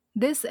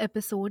This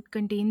episode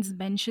contains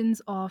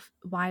mentions of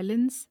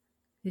violence,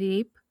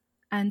 rape,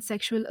 and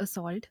sexual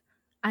assault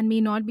and may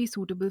not be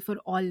suitable for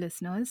all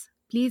listeners.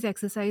 Please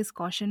exercise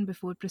caution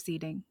before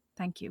proceeding.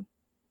 Thank you.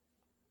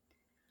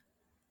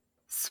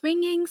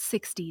 Swinging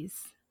 60s.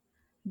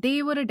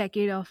 They were a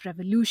decade of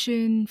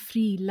revolution,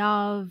 free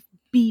love,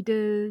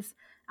 Beatles,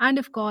 and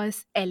of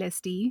course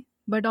LSD,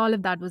 but all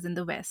of that was in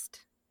the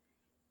West.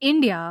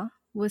 India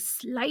was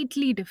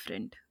slightly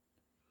different.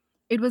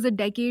 It was a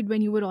decade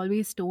when you were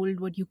always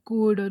told what you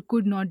could or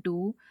could not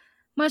do,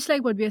 much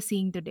like what we are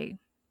seeing today.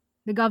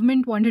 The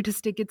government wanted to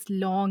stick its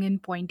long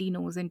and pointy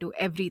nose into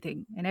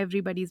everything and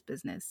everybody's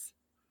business.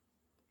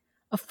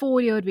 A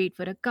 4 year wait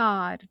for a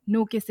car,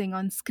 no kissing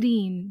on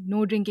screen,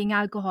 no drinking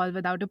alcohol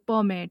without a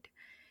permit.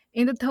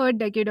 In the third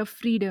decade of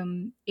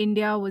freedom,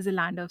 India was a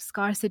land of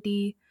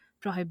scarcity,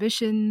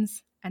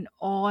 prohibitions, and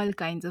all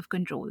kinds of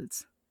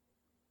controls.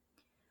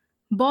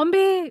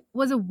 Bombay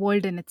was a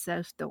world in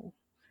itself, though.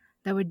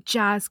 There were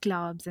jazz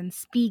clubs and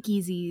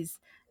speakeasies,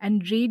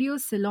 and Radio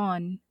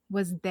Ceylon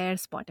was their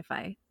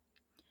Spotify.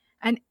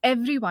 And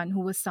everyone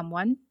who was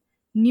someone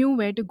knew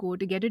where to go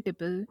to get a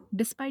tipple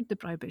despite the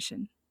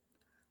prohibition.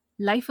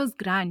 Life was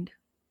grand.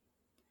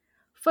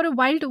 For a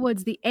while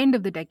towards the end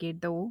of the decade,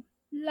 though,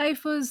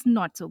 life was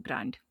not so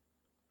grand.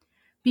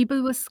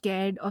 People were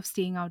scared of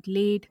staying out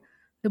late.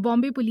 The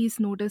Bombay police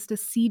noticed a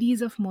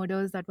series of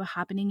murders that were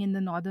happening in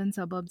the northern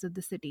suburbs of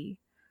the city.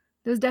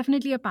 There was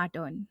definitely a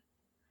pattern.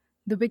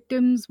 The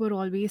victims were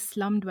always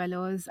slum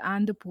dwellers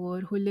and the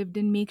poor who lived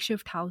in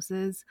makeshift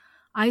houses,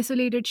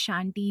 isolated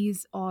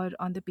shanties, or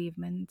on the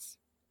pavements.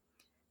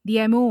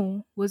 The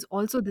MO was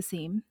also the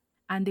same,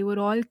 and they were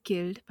all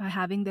killed by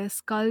having their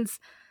skulls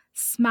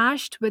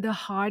smashed with a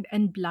hard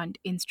and blunt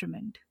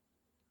instrument.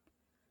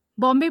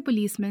 Bombay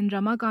policeman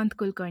Ramakant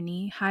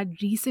Kulkarni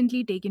had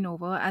recently taken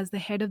over as the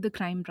head of the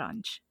crime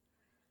branch.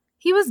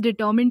 He was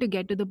determined to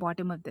get to the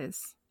bottom of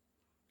this.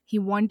 He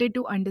wanted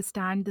to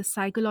understand the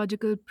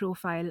psychological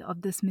profile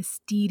of this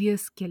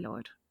mysterious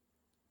killer.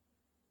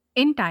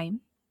 In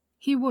time,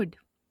 he would.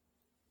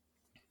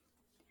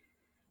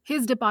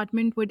 His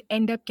department would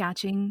end up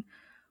catching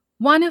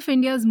one of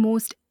India's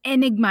most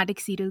enigmatic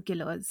serial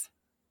killers,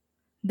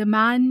 the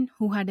man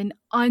who had an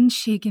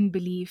unshaken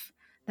belief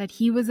that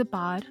he was a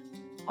power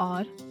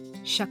or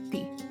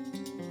Shakti.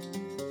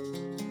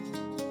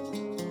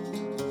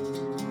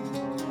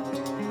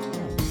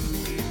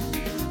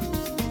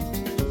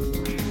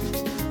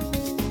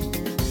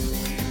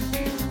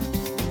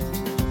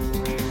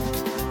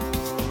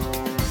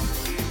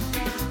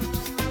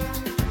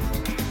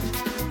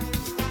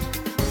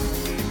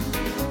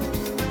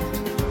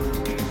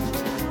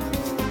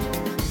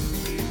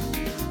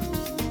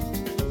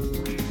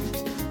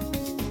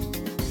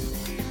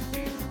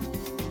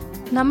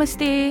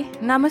 Namaste,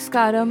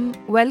 Namaskaram.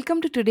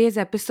 Welcome to today's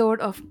episode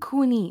of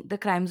Khuni, The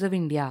Crimes of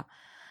India.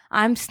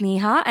 I'm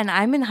Sneha and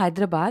I'm in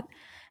Hyderabad,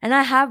 and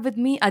I have with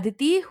me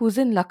Aditi who's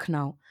in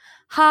Lucknow.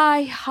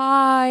 Hi.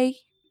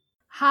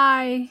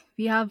 Hi,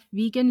 we have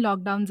weekend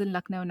lockdowns in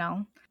Lucknow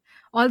now.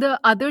 All the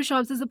other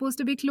shops are supposed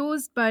to be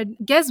closed, but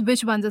guess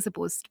which ones are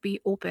supposed to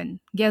be open?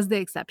 Guess the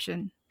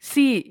exception.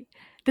 See,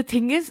 the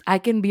thing is, I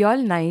can be all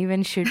naive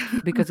and shit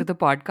because of the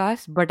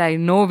podcast, but I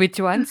know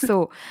which one.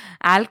 So,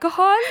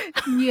 alcohol?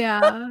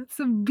 Yeah,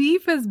 so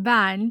beef is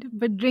banned,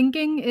 but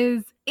drinking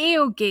is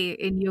a-okay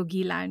in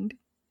Yogi land.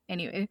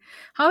 Anyway,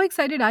 how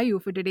excited are you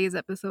for today's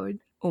episode?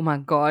 Oh my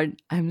god,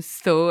 I'm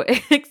so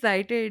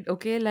excited.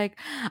 Okay, like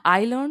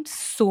I learned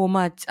so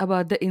much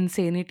about the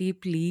insanity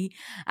plea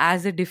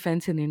as a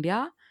defense in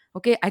India.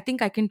 Okay, I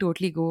think I can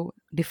totally go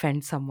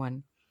defend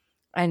someone.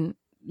 And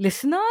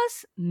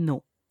listeners,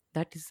 no,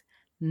 that is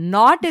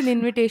not an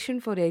invitation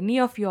for any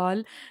of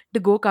y'all to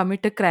go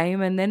commit a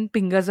crime and then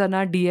ping us on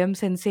our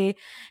DMs and say,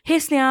 "Hey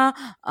Sneha,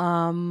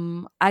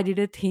 I did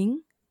a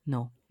thing."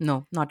 No,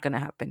 not gonna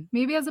happen.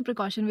 Maybe as a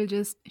precaution, we'll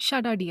just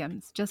shut our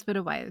DMs just for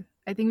a while.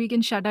 I think we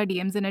can shut our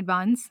DMs in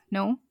advance.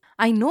 No?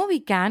 I know we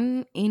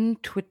can in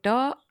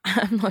Twitter.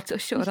 I'm not so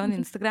sure on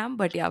Instagram,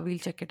 but yeah, we'll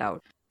check it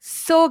out.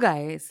 So,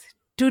 guys,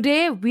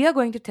 today we are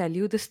going to tell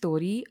you the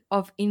story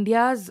of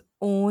India's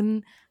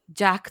own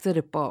Jack the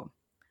Ripper,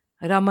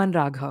 Raman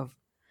Raghav.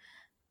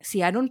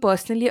 See, I don't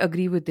personally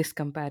agree with this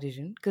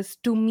comparison because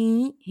to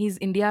me, he's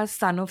India's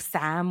son of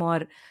Sam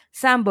or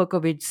Sam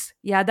Berkowitz.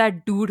 Yeah,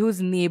 that dude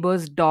whose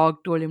neighbor's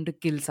dog told him to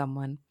kill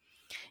someone.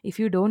 If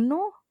you don't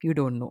know, you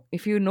don't know.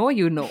 If you know,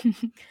 you know.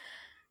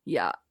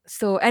 Yeah.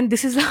 So, and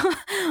this is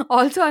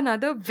also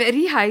another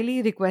very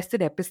highly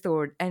requested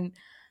episode. And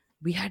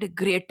we had a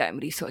great time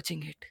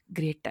researching it.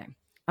 Great time.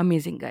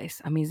 Amazing,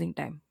 guys. Amazing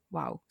time.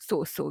 Wow.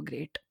 So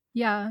great.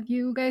 Yeah,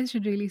 you guys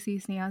should really see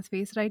Sneha's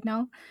face right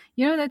now.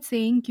 You know that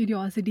saying,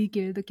 curiosity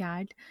killed the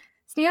cat?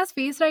 Sneha's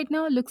face right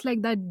now looks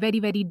like that very,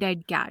 very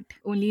dead cat,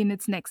 only in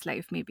its next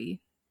life, maybe.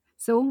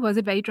 So, was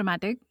it very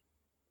traumatic?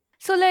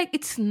 So, like,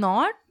 it's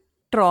not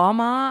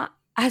trauma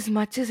as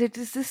much as it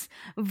is this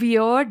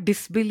weird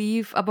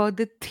disbelief about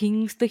the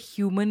things the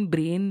human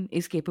brain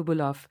is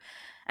capable of.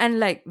 And,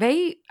 like,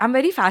 I'm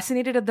very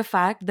fascinated at the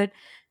fact that,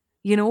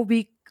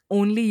 we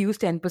only use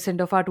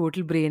 10% of our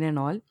total brain and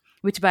all,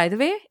 which, by the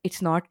way,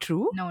 it's not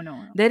true. No, no,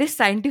 no. There is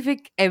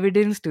scientific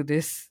evidence to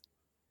this.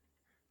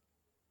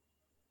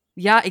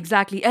 Yeah,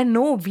 exactly. And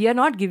no, we are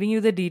not giving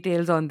you the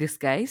details on this,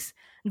 guys.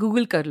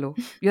 Google kar lo.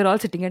 You're all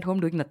sitting at home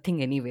doing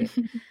nothing anyway.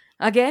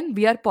 Again,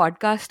 we are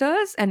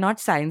podcasters and not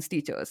science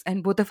teachers,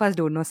 and both of us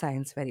don't know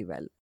science very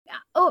well.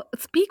 Oh,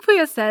 speak for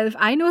yourself.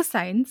 I know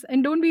science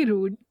and don't be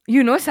rude.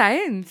 You know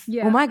science? Oh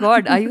Yeah. my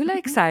god, are you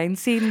like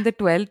science in the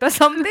 12th or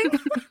something?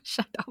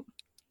 Shut up.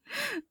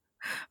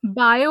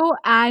 Bio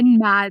and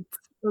maths.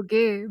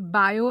 Okay.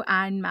 Bio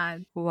and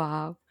maths.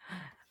 Wow.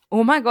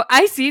 Oh my god,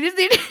 I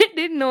seriously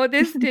didn't know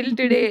this till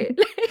today.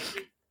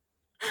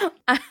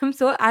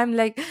 I'm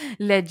like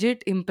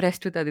legit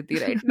impressed with Aditi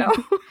right now.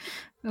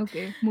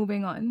 Okay.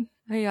 Moving on.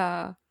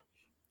 Yeah.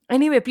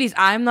 Anyway, please,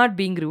 I'm not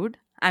being rude.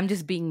 I'm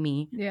just being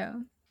me. Yeah.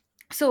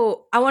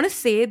 So I want to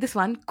say this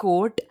one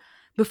quote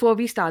before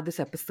we start this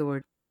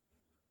episode.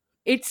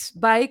 It's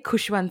by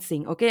Khushwant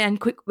Singh, okay?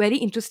 And very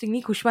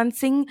interestingly, Khushwant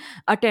Singh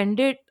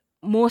attended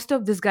most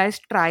of this guy's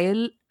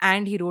trial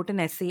and he wrote an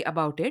essay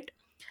about it.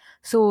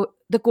 So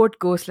the quote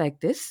goes like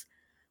this: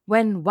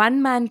 when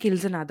one man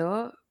kills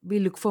another, we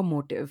look for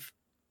motive.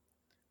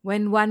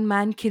 When one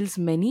man kills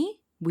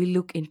many, we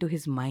look into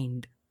his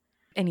mind.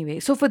 Anyway,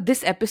 so for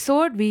this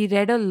episode, we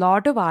read a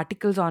lot of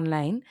articles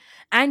online,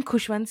 and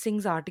Khushwant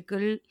Singh's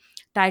article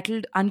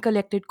titled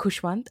Uncollected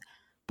Khushwant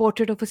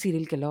Portrait of a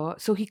Serial Killer.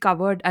 So he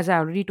covered, as I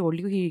already told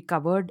you, he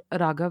covered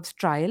Raghav's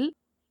trial,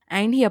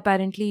 and he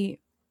apparently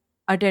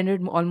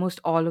attended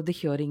almost all of the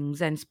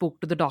hearings and spoke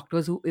to the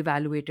doctors who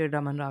evaluated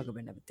Raman Raghav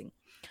and everything.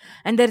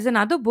 And there is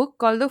another book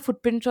called The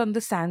Footprints on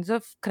the Sands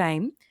of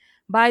Crime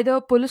by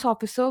the police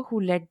officer who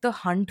led the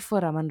hunt for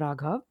Raman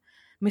Raghav,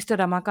 Mr.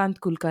 Ramakant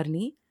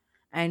Kulkarni.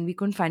 And we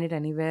couldn't find it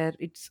anywhere.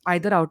 It's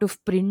either out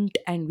of print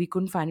and we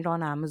couldn't find it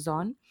on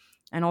Amazon.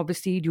 And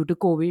obviously, due to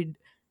COVID,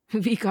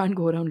 we can't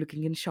go around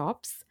looking in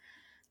shops.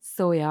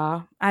 So,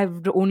 yeah,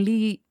 I've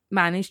only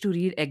managed to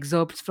read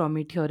excerpts from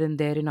it here and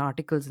there in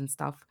articles and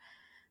stuff.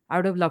 I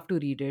would have loved to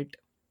read it.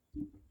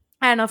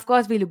 And of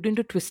course, we looked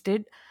into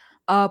Twisted,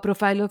 a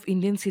profile of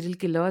Indian serial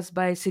killers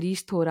by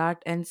Sirish Thorat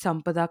and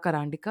Sampada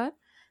Karandikar.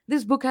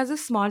 This book has a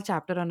small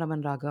chapter on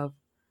Raman Raghav.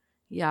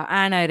 Yeah,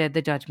 and I read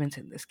the judgments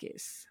in this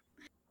case.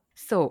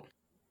 So,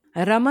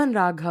 Raman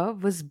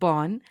Raghav was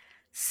born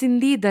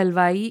Sindhi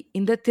Dalwai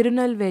in the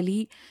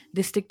Tirunelveli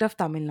district of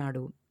Tamil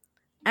Nadu.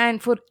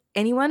 And for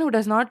anyone who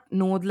does not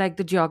know like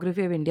the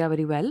geography of India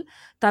very well,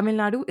 Tamil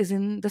Nadu is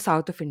in the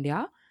south of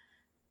India.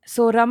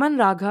 So Raman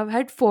Raghav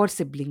had four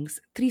siblings,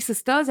 three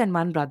sisters and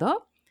one brother.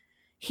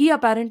 He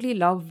apparently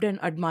loved and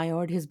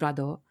admired his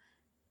brother,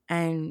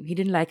 and he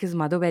didn't like his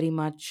mother very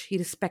much. He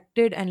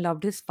respected and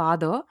loved his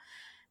father.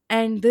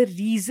 And the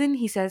reason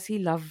he says he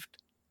loved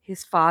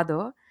his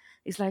father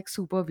is like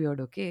super weird,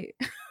 okay?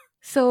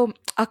 So,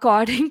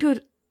 according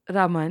to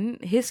Raman,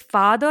 his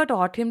father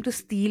taught him to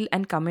steal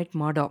and commit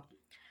murder.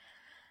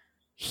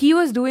 He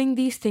was doing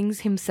these things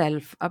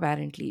himself,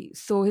 apparently.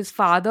 So, his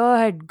father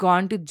had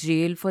gone to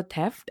jail for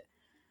theft.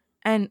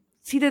 And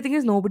see, the thing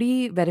is,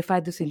 nobody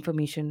verified this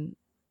information.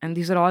 And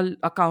these are all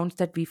accounts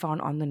that we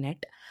found on the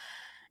net.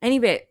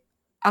 Anyway,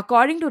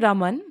 according to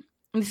Raman,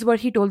 this is what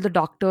he told the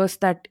doctors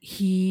that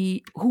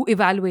he who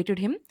evaluated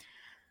him.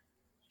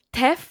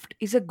 Theft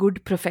is a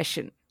good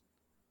profession.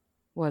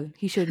 Well,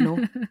 he should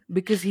know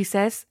because he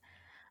says,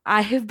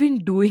 I have been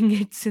doing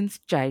it since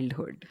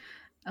childhood.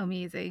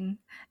 Amazing.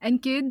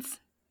 And kids,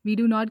 we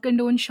do not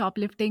condone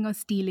shoplifting or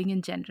stealing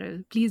in general.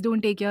 Please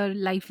don't take your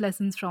life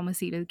lessons from a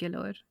serial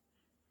killer.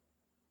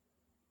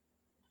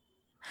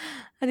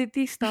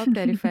 Aditi, stop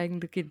terrifying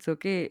the kids,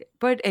 okay?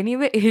 But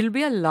anyway, it'll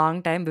be a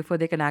long time before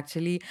they can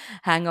actually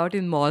hang out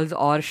in malls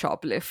or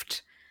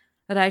shoplift.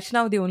 Right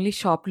now, the only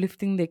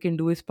shoplifting they can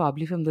do is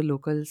probably from the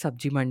local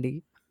sabji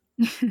mandi.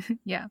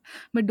 Yeah,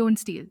 but don't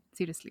steal,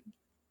 seriously.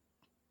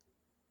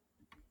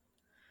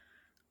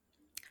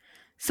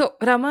 So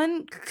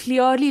Raman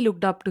clearly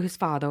looked up to his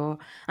father.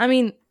 I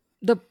mean,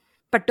 the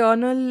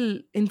paternal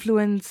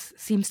influence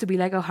seems to be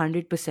like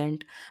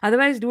 100%.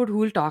 Otherwise, dude, who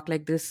will talk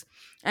like this?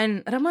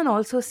 And Raman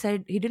also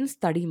said he didn't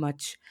study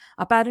much.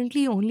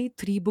 Apparently, only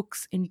 3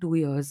 books in 2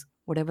 years,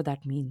 whatever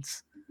that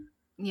means.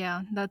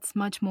 Yeah, that's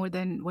much more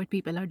than what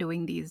people are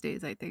doing these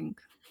days, I think.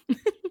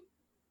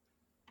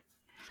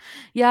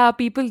 Yeah,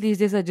 people these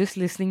days are just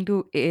listening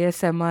to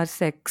ASMR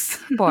sex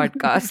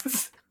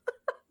podcasts.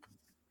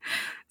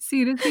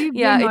 Seriously,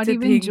 we are Yeah, it's not a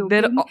even thing.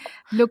 joking.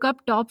 Look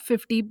up top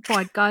 50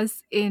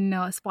 podcasts in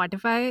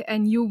Spotify,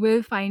 and you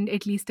will find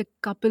at least a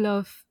couple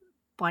of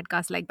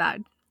podcasts like that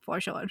for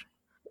sure.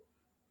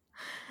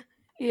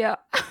 Yeah.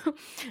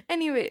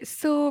 Anyway,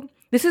 so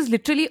this is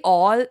literally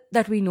all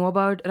that we know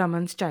about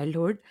Raman's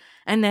childhood.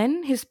 And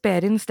then his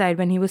parents died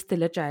when he was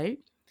still a child.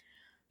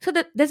 So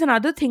there's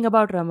another thing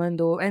about Raman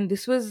though, and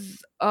this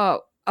was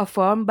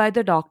affirmed by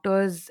the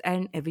doctors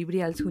and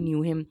everybody else who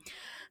knew him.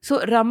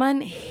 So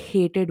Raman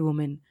hated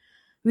women.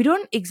 We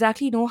don't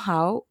exactly know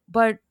how,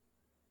 but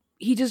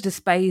he just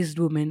despised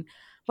women,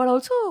 but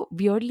also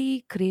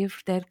weirdly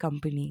craved their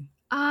company.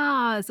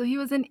 so he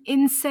was an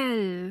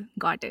incel.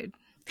 Got it.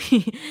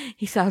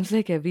 He sounds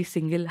like every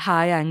single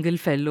high angle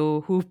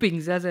fellow who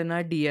pings us in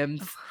our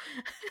DMs. Ugh,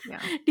 yeah.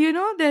 Do you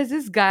know there's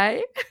this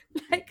guy?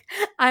 Like,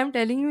 I'm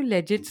telling you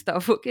legit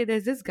stuff, okay?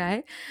 There's this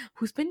guy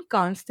who's been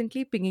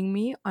constantly pinging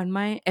me on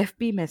my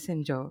FB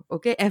Messenger,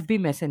 okay? FB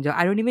Messenger.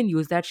 I don't even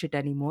use that shit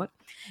anymore.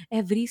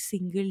 Every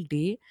single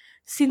day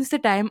since the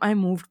time I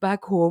moved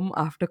back home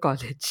after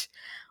college.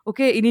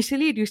 Okay,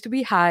 initially it used to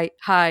be hi,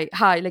 hi,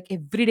 hi, like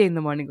every day in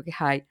the morning, okay,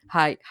 hi,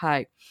 hi,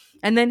 hi.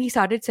 And then he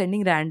started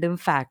sending random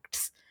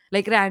facts,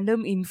 like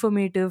random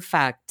informative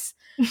facts.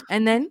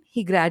 And then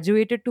he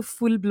graduated to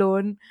full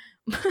blown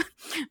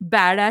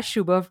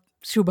badass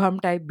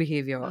Shubham type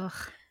behavior. Ugh.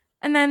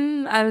 And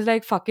then I was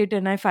like, fuck it.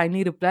 And I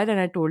finally replied and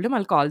I told him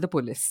I'll call the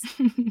police.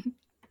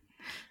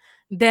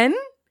 Then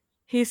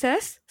he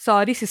says,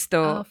 sorry, sister.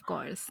 Of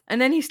course. And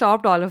then he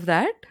stopped all of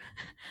that.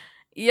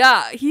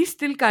 Yeah, he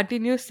still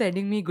continues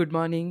sending me good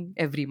morning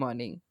every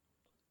morning.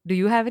 Do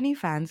you have any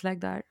fans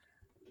like that?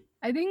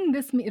 I think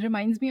this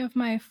reminds me of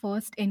my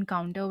first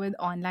encounter with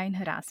online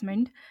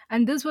harassment.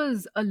 And this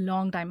was a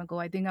long time ago.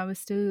 I think I was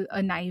still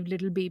a naive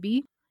little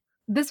baby.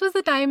 This was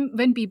the time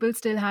when people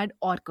still had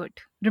Orkut.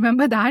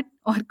 Remember that?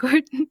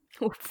 Orkut?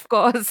 Of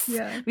course.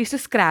 Yeah. We used to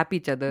scrap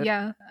each other.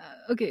 Yeah.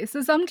 Okay.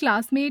 So some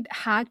classmate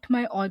hacked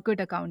my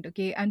Orkut account,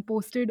 okay, and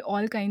posted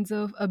all kinds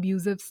of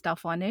abusive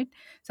stuff on it.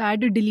 So I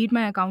had to delete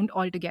my account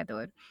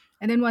altogether.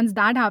 And then once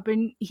that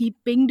happened, he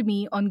pinged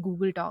me on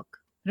Google Talk.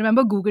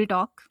 Remember Google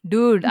Talk?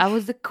 Dude, I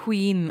was the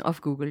queen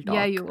of Google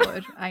Yeah, Talk. you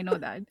were. I know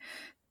that.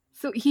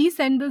 So he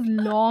sent this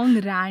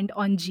long rant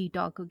on G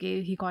Talk,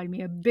 okay? He called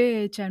me a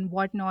bitch and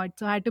whatnot.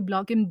 So I had to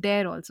block him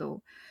there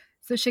also.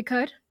 So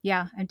Shikhar,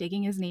 yeah, I'm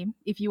taking his name.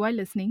 If you are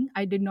listening,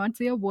 I did not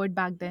say a word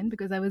back then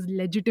because I was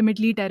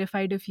legitimately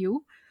terrified of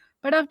you.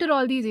 But after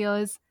all these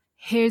years,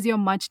 here's your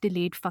much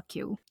delayed fuck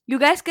you. You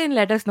guys can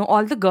let us know,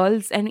 all the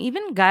girls and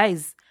even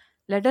guys,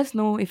 let us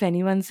know if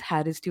anyone's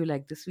harassed you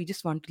like this. We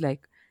just want to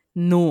like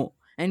know.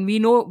 And we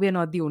know we're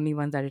not the only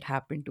ones that it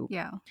happened to.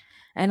 Yeah,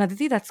 And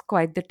Aditi, that's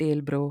quite the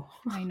tale, bro.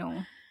 I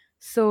know.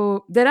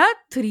 So there are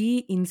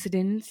three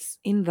incidents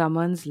in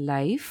Raman's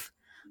life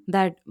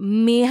that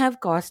may have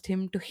caused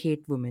him to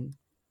hate women.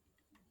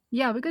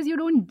 Yeah, because you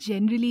don't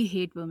generally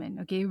hate women,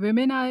 okay?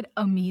 Women are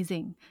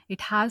amazing.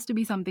 It has to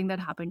be something that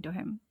happened to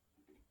him.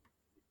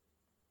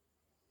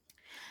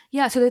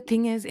 Yeah, so the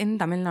thing is, in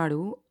Tamil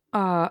Nadu,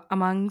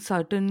 among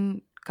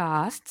certain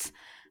castes,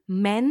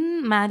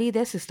 men marry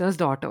their sister's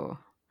daughter.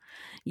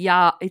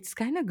 Yeah, it's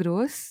kind of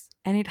gross.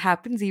 And it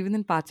happens even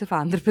in parts of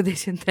Andhra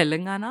Pradesh and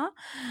Telangana.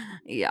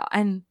 Yeah,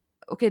 and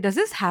okay, does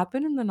this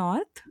happen in the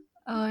north?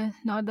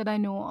 Not that I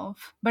know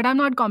of, but I'm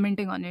not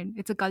commenting on it.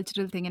 It's a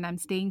cultural thing, and I'm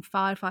staying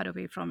far, far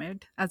away from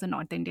it as a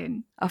North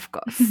Indian. Of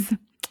course.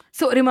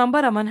 So remember,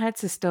 Raman had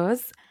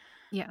sisters.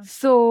 Yeah,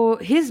 So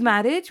his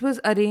marriage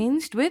was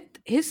arranged with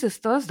his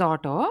sister's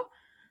daughter,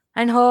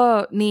 and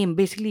her name,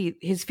 basically,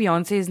 his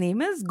fiance's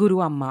name is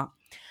Guru Amma.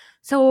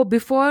 So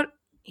before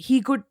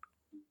he could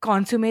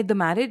consummate the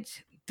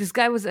marriage, this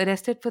guy was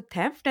arrested for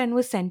theft and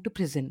was sent to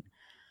prison.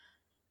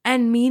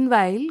 And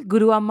meanwhile,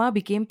 Guru Amma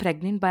became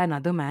pregnant by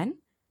another man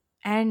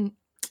and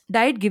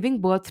died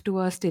giving birth to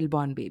a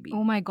stillborn baby.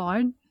 oh my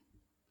god,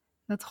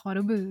 that's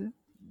horrible.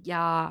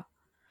 Yeah,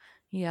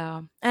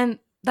 yeah. And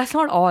that's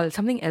not all.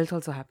 Something else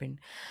also happened.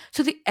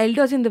 So the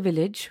elders in the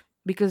village,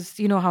 because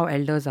you know how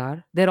elders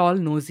are, they're all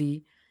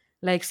nosy,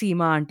 like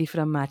Seema auntie from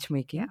Yeah,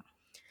 matchmaking.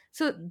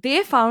 So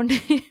they found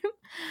him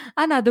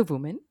another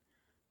woman.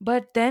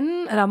 But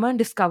then Raman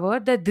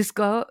discovered that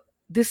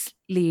this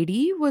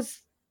lady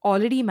was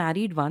already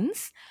married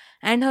once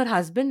and her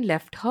husband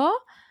left her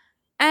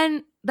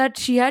and that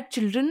she had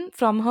children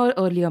from her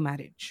earlier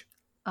marriage.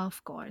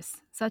 of course.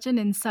 Such an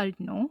insult,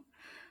 no?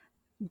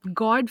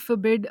 God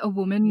forbid a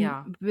woman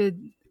Yeah. with,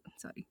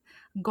 sorry,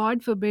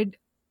 God forbid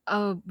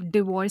a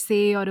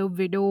divorcee or a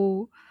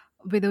widow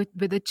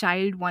with a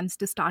child wants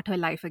to start her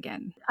life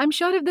again. I'm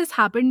sure if this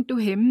happened to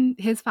him,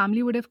 his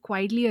family would have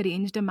quietly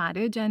arranged a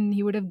marriage and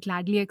he would have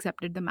gladly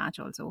accepted the match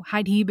also,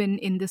 had he been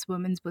in this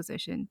woman's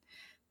position.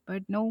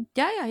 But no.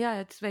 Yeah, yeah, yeah.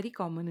 It's very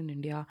common in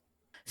India.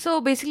 So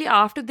basically,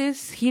 after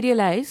this, he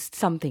realized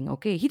something.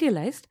 Okay. He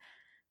realized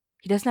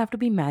he doesn't have to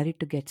be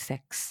married to get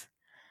sex.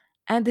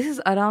 And this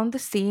is around the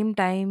same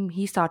time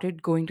he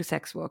started going to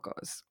sex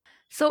workers.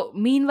 So,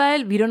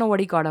 meanwhile, we don't know what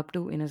he got up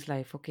to in his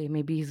life. Okay.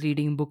 Maybe he's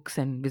reading books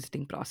and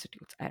visiting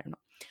prostitutes. I don't know.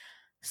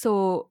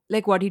 So,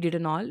 like what he did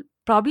and all,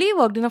 probably he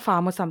worked in a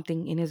farm or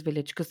something in his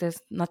village because there's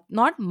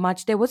not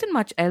much, there wasn't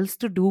much else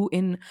to do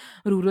in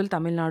rural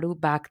Tamil Nadu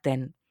back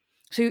then.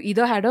 So, you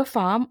either had a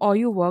farm or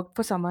you worked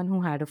for someone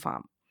who had a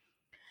farm.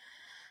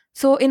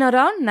 So, in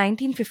around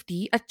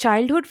 1950, a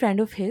childhood friend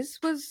of his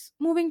was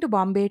moving to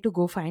Bombay to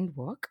go find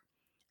work.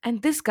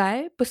 And this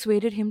guy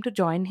persuaded him to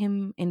join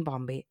him in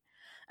Bombay.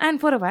 And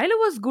for a while, it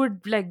was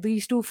good. Like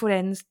these two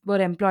friends were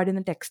employed in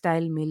the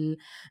textile mill,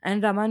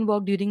 and Raman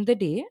worked during the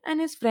day, and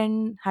his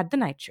friend had the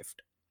night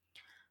shift.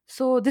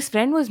 So, this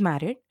friend was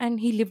married and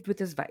he lived with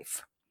his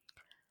wife.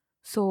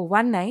 So,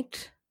 one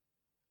night,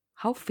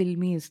 how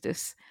filmy is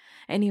this?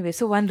 Anyway,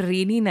 so one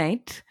rainy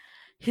night,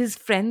 his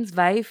friend's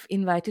wife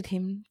invited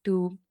him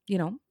to,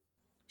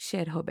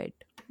 share her bed.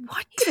 He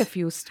What?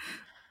 refused.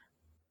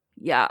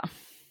 Yeah,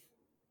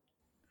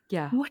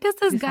 yeah, What is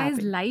this this guy's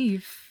happened.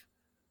 life?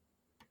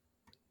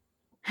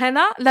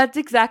 Hannah, that's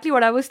exactly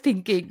what I was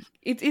thinking.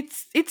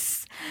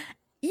 It's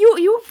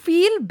you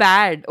feel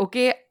bad,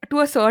 okay? To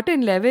a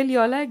certain level,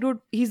 you're like, dude,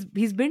 he's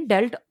been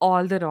dealt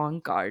all the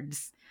wrong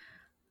cards.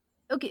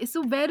 Okay,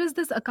 so where is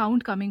this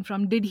account coming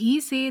from? Did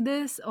he say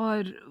this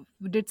or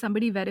did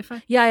somebody verify?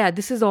 Yeah, yeah,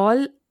 this is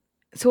all.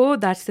 So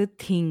that's the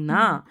thing, Hmm.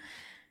 na.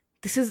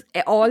 This is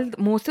all.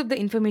 Most of the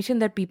information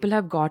that people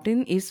have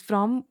gotten is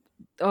from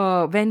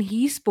when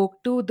he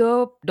spoke to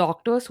the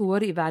doctors who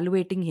were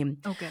evaluating him,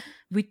 Okay,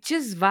 which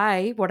is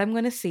why what I'm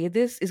going to say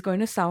this is going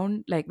to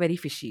sound like very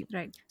fishy.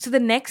 right. So the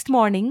next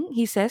morning,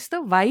 he says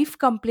the wife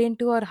complained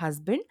to her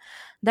husband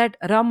that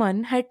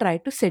Raman had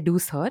tried to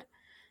seduce her,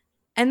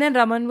 and then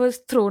Raman was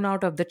thrown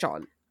out of the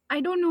chawl.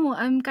 I don't know.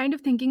 I'm kind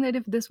of thinking that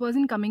if this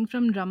wasn't coming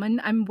from Raman,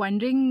 I'm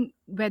wondering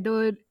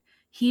whether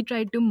he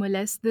tried to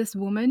molest this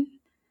woman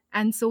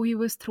and so he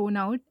was thrown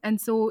out.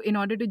 And so, in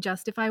order to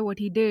justify what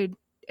he did,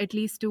 at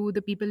least to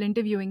the people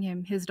interviewing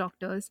him, his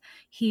doctors,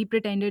 he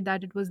pretended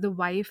that it was the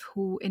wife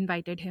who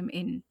invited him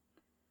in.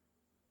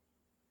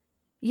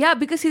 Yeah,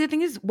 because see, the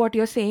thing is, what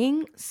you're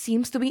saying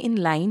seems to be in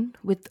line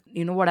with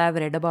what I've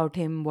read about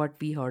him, what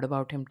we heard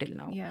about him till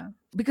now. Yeah.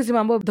 Because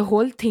remember, the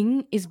whole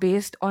thing is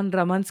based on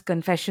Raman's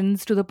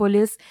confessions to the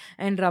police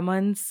and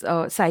Raman's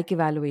psych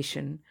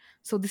evaluation.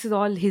 So this is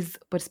all his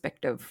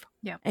perspective.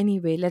 Yeah.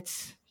 Anyway,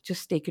 let's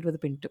just take it with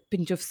a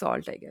pinch of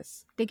salt, I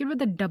guess. Take it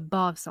with a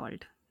dabba of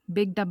salt.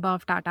 Big dabba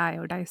of Tata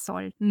iodized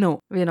salt. No,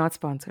 we're not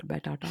sponsored by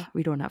Tata.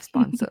 We don't have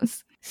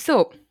sponsors.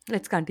 So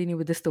let's continue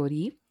with the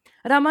story.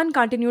 Raman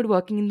continued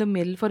working in the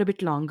mill for a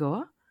bit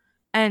longer.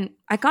 And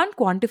I can't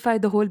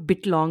quantify the whole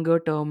bit longer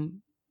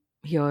term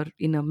here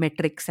in a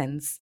metric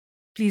sense.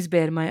 Please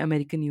bear my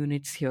American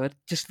units here.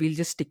 We'll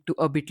just stick to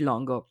a bit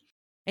longer.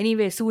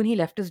 Anyway, soon he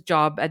left his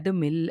job at the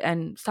mill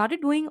and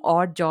started doing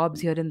odd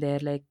jobs here and there,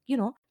 like,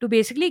 to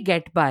basically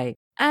get by.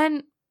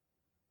 And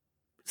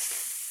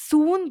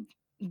soon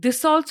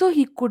this also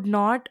he could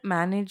not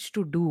manage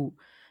to do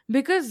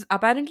because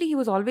apparently he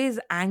was always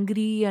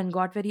angry and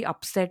got very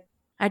upset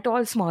at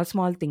all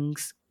small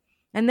things.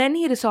 And then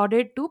he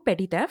resorted to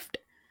petty theft,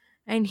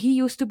 and he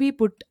used to be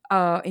put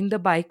in the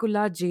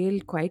Baikula jail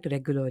quite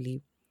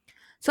regularly.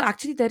 So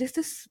actually, there is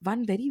this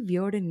one very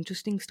weird and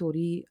interesting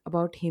story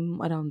about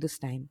him around this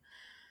time.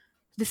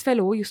 This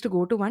fellow used to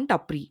go to one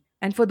tapri,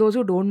 and for those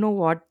who don't know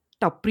what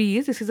tapri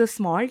is, this is a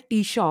small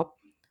tea shop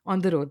on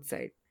the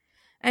roadside.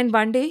 And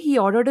one day he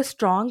ordered a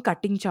strong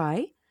cutting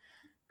chai,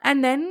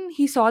 and then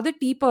he saw the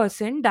tea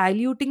person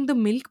diluting the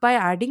milk by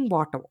adding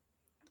water.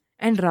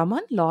 And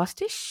Raman lost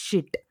his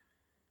shit.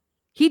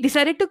 He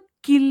decided to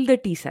kill the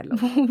tea seller.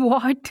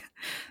 What?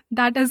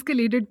 That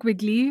escalated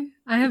quickly.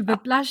 I have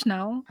whiplash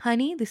now.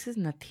 Honey, this is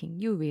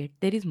nothing. You wait.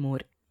 There is more.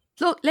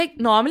 So, like,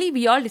 normally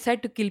we all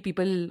decide to kill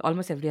people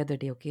almost every other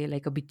day, okay?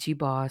 Like a bitchy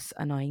boss,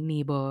 annoying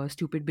neighbor,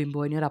 stupid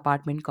bimbo in your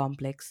apartment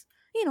complex.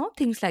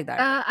 Things like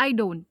that. I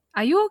don't.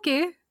 Are you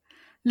okay?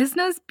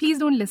 Listeners, please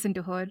don't listen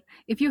to her.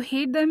 If you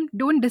hate them,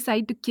 don't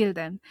decide to kill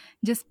them.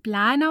 Just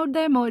plan out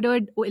their murder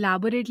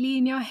elaborately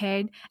in your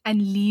head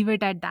and leave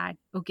it at that,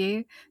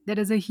 okay? There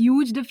is a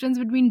huge difference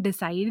between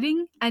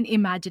deciding and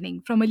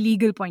imagining from a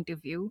legal point of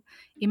view.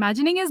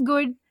 Imagining is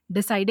good,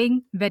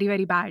 deciding, very,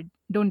 very bad.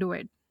 Don't do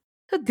it.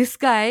 So, this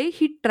guy,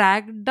 he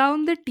tracked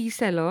down the tea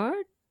seller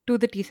to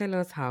the tea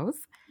seller's house.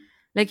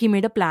 Like, he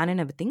made a plan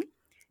and everything.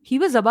 He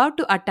was about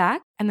to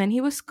attack, and then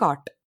he was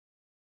caught.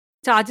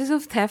 Charges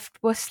of theft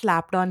were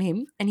slapped on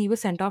him, and he was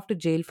sent off to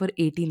jail for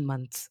 18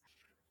 months.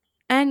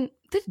 And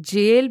the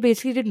jail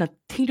basically did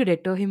nothing to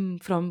deter him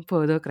from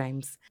further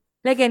crimes.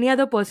 Like any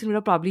other person would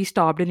have probably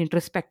stopped and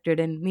introspected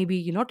and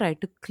maybe, tried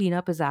to clean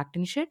up his act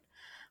and shit.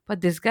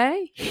 But this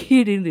guy,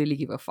 he didn't really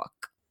give a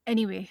fuck.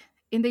 Anyway,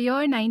 in the year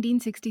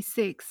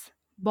 1966,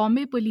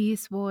 Bombay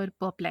police were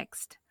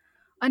perplexed.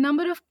 A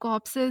number of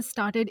corpses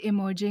started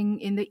emerging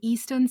in the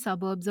eastern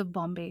suburbs of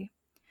Bombay.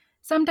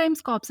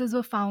 Sometimes corpses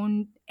were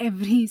found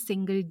every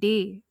single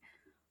day.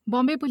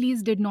 Bombay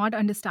police did not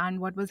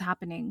understand what was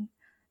happening.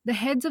 The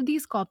heads of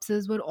these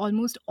corpses were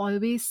almost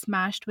always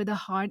smashed with a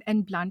hard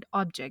and blunt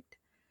object.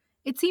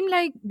 It seemed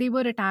like they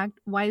were attacked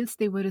whilst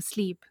they were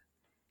asleep.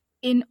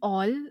 In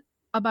all,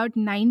 about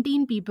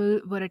 19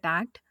 people were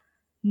attacked.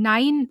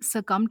 9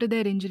 succumbed to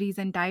their injuries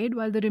and died,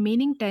 while the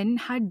remaining 10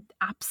 had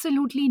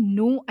absolutely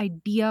no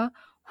idea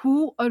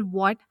who or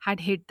what had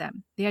hit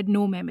them. They had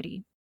no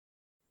memory.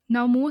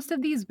 Now, most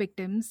of these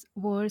victims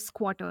were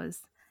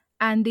squatters,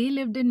 and they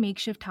lived in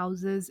makeshift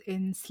houses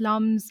in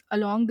slums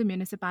along the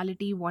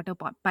municipality water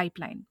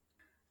pipeline.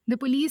 The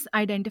police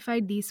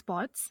identified these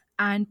spots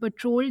and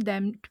patrolled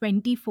them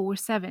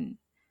 24/7.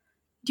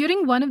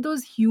 During one of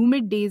those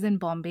humid days in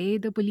Bombay,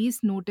 the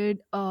police noted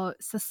a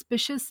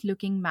suspicious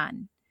looking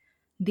man.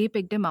 They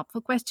picked him up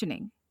for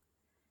questioning.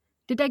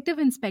 Detective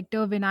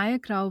Inspector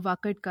Vinayak Rao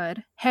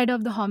Vakadkar, head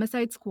of the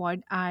homicide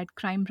squad at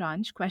Crime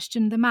Branch,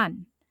 questioned the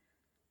man.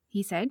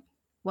 He said,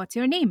 What's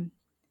your name?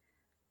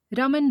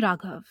 Raman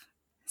Raghav,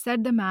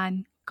 said the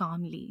man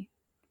calmly.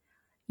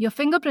 Your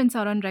fingerprints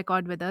are on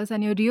record with us,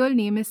 and your real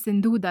name is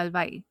Sindhu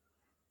Dalwai.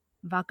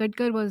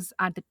 Vakadkar was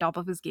at the top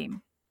of his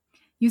game.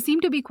 You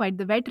seem to be quite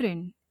the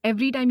veteran.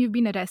 Every time you've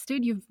been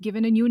arrested, you've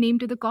given a new name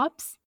to the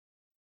cops?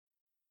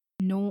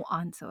 No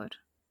answer.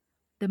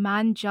 The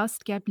man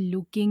just kept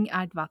looking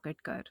at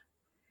Vakadkar.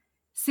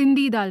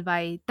 Sindhi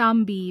Dalwai,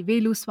 Tambi,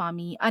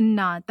 Veluswamy,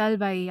 Anna,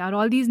 Talwai, are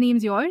all these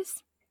names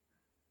yours?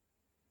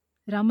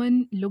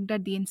 Raman looked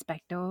at the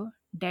inspector,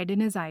 dead in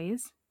his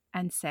eyes,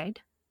 and said,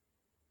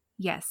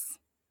 Yes,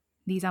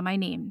 these are my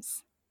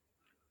names.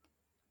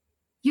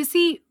 You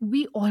see,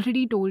 we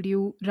already told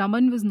you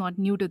Raman was not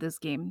new to this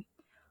game.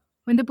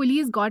 When the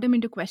police got him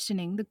into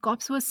questioning, the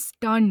cops were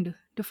stunned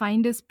to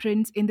find his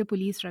prints in the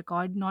police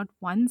record not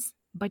once,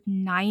 but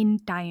 9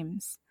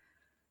 times.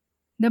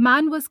 The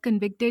man was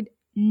convicted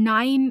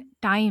 9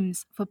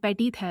 times for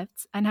petty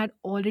thefts and had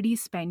already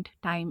spent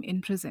time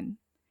in prison.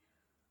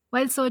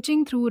 While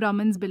searching through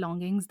Raman's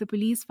belongings, the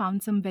police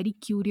found some very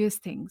curious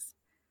things,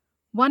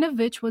 one of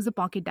which was a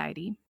pocket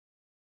diary.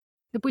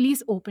 The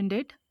police opened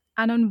it,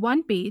 and on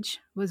one page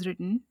was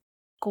written,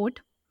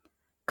 quote,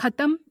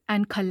 Khatam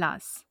and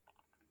Khalas.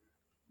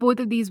 Both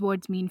of these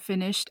words mean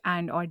finished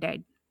and or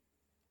dead.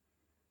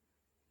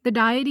 The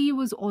diary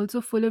was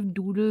also full of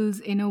doodles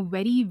in a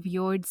very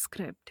weird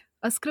script,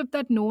 a script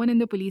that no one in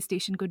the police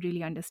station could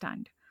really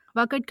understand.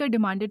 Vakadkar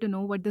demanded to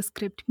know what the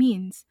script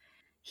means.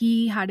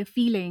 He had a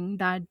feeling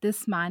that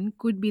this man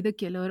could be the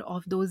killer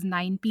of those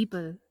 9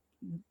 people,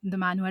 the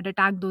man who had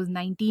attacked those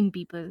 19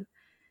 people.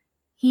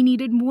 He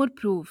needed more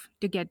proof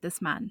to get this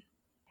man.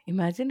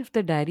 Imagine if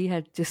the diary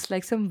had just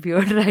like some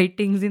weird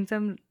writings in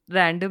some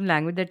random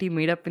language that he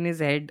made up in his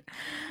head.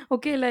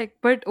 Okay, like,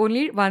 but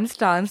only once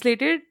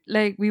translated,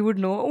 like, we would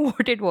know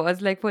what it was.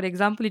 Like, for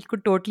example, it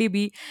could totally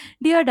be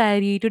Dear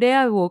diary, today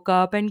I woke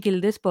up and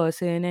killed this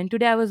person, and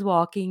today I was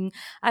walking.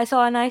 I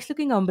saw a nice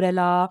looking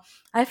umbrella.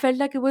 I felt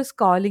like it was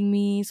calling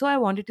me, so I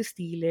wanted to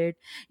steal it.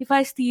 If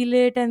I steal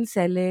it and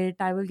sell it,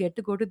 I will get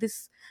to go to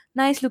this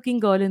nice looking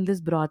girl in this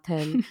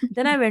brothel.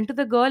 Then I went to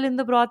the girl in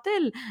the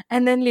brothel,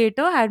 and then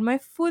later had my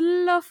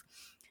full of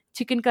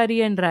chicken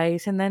curry and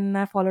rice, and then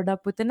I followed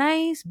up with a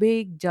nice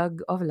big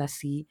jug of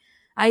lassi.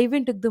 I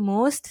even took the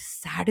most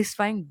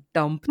satisfying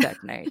dump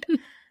that night.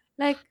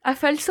 Like, I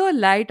felt so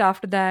light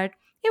after that.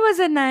 It was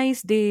a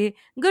nice day.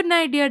 Good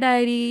night, dear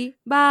diary.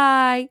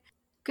 Bye.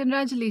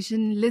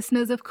 Congratulations,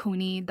 listeners of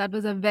Khuni. That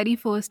was our very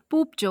first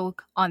poop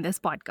joke on this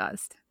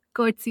podcast,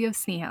 courtesy of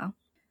Sneha.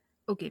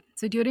 Okay,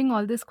 so during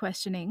all this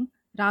questioning,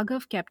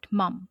 Raghav kept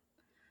mum.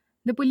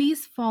 The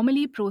police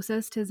formally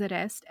processed his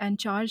arrest and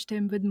charged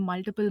him with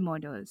multiple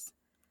murders.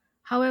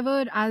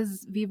 However,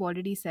 as we've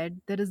already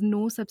said, there is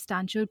no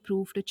substantial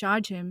proof to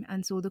charge him,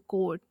 and so the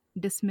court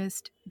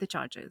dismissed the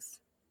charges.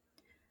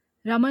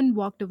 Raman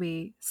walked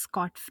away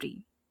scot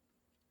free.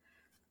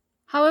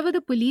 However,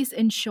 the police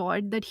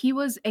ensured that he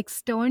was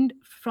externed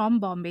from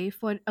Bombay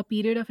for a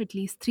period of at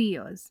least 3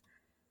 years.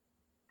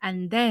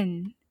 And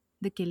then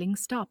the killing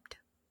stopped.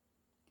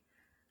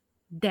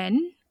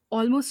 Then,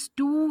 almost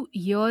 2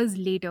 years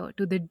later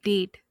to the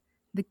date,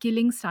 the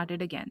killing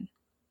started again.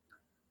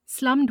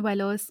 Slum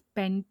dwellers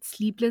spent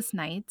sleepless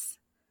nights.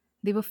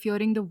 They were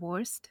fearing the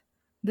worst.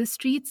 The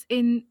streets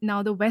in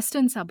now the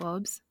western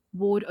suburbs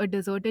wore a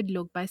deserted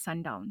look by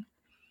sundown.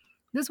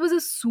 This was a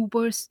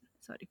super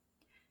sorry.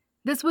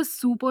 This was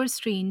super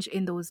strange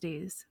in those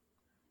days.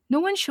 No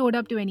one showed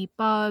up to any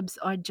pubs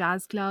or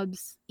jazz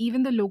clubs.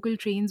 Even the local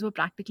trains were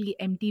practically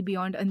empty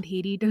beyond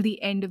Andheri till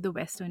the end of the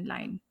western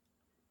line.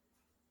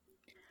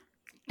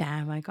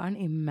 Damn, I can't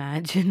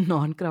imagine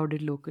non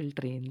crowded local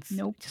trains.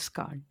 Nope. Just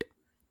can't.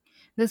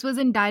 This was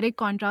in direct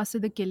contrast to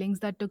the killings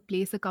that took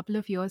place a couple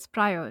of years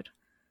prior.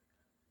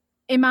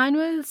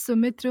 Emmanuel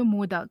Sumitra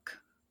Modak,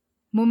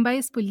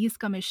 Mumbai's police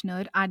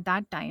commissioner at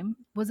that time,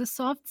 was a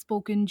soft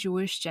spoken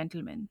Jewish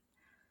gentleman.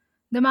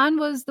 The man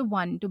was the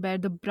one to bear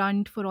the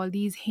brunt for all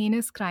these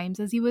heinous crimes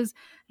as he was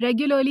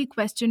regularly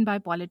questioned by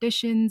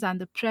politicians and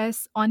the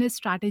press on his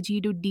strategy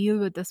to deal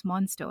with this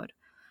monster.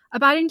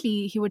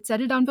 Apparently, he would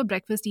settle down for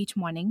breakfast each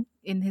morning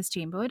in his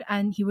chamber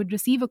and he would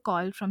receive a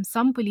call from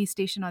some police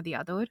station or the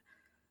other.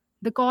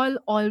 The call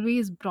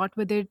always brought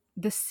with it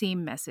the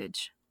same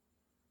message: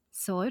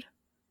 Sir,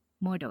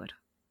 murder.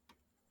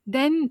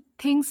 Then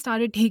things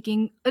started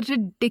taking a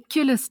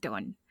ridiculous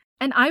turn.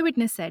 An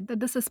eyewitness said that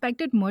the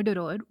suspected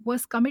murderer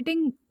was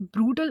committing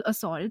brutal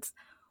assaults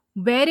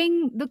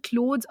wearing the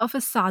clothes of a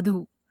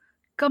sadhu,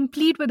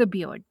 complete with a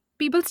beard.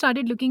 People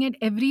started looking at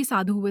every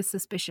sadhu with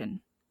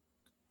suspicion.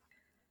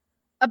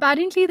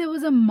 Apparently, there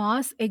was a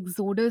mass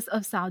exodus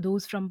of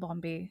sadhus from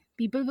Bombay.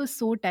 People were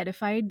so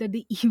terrified that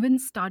they even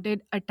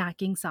started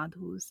attacking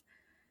sadhus.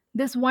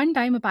 This one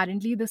time,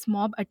 apparently, this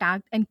mob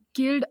attacked and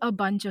killed a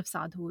bunch of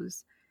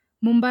sadhus.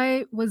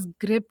 Mumbai was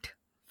gripped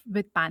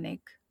with panic.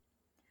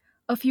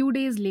 A few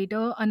days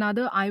later,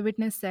 another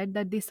eyewitness said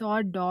that they saw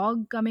a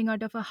dog coming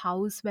out of a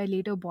house where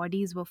later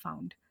bodies were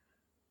found.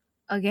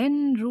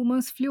 Again,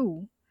 rumors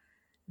flew.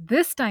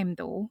 This time,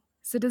 though,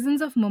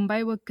 citizens of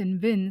Mumbai were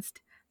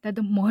convinced that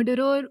the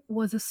murderer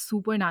was a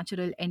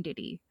supernatural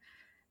entity.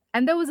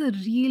 And there was a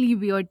really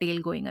weird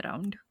tale going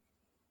around.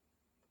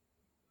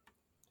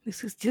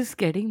 This is just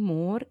getting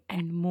more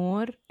and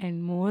more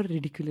and more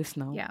ridiculous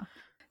now. Yeah.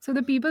 So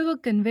the people were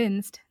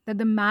convinced that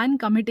the man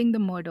committing the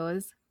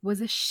murders was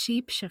a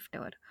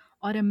shapeshifter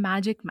or a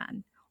magic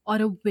man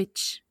or a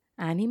witch.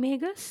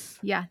 Animagus?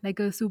 Yeah, like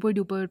a super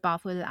duper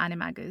powerful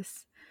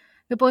animagus.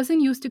 The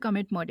person used to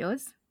commit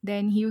murders,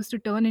 then he used to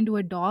turn into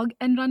a dog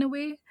and run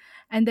away,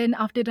 and then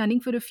after running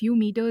for a few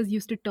meters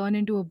used to turn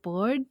into a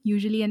bird,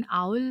 usually an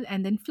owl,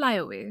 and then fly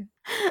away.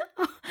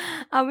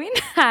 Are we in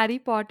Harry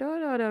Potter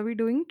or are we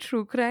doing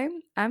true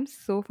crime? I'm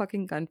so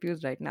fucking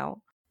confused right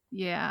now.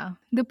 Yeah.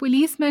 The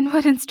policemen were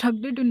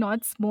instructed to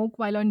not smoke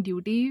while on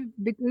duty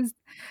because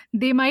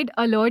they might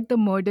alert the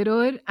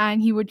murderer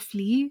and he would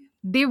flee.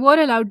 They were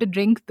allowed to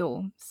drink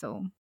though.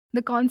 So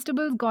the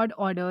constables got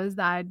orders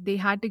that they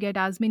had to get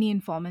as many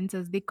informants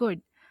as they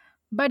could.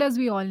 But as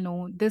we all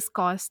know, this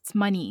costs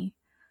money.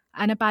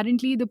 And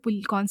apparently, the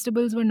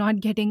constables were not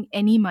getting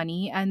any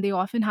money and they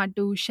often had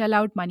to shell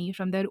out money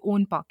from their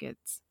own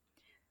pockets.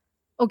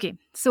 Okay,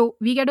 so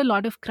we get a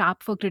lot of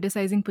crap for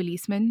criticizing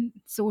policemen.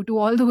 So, to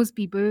all those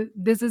people,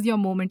 this is your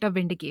moment of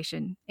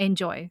vindication.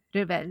 Enjoy,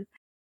 revel.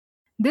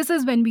 This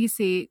is when we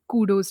say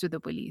kudos to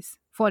the police,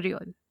 for real.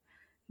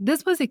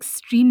 This was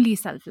extremely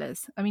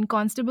selfless. I mean,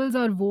 constables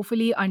are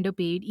woefully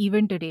underpaid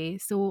even today,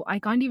 so I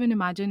can't even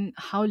imagine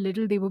how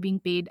little they were being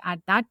paid at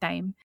that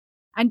time.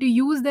 And to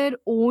use their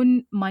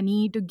own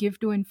money to give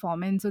to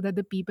informants so that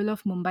the people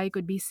of Mumbai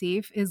could be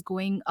safe is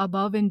going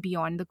above and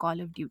beyond the call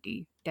of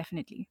duty,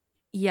 definitely.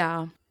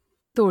 Yeah,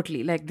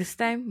 totally. Like this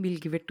time, we'll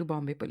give it to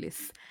Bombay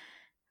Police.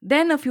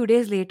 Then, a few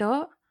days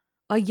later,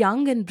 a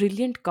young and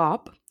brilliant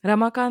cop,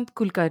 Ramakant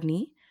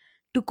Kulkarni,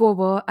 took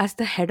over as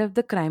the head of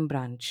the crime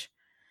branch.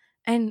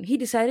 And he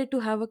decided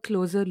to have a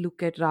closer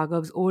look at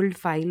Raghav's old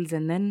files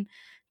and then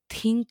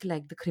think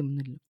like the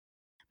criminal.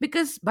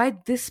 Because by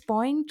this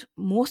point,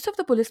 most of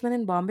the policemen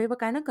in Bombay were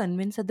kind of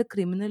convinced that the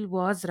criminal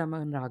was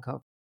Raman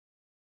Raghav.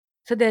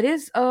 So there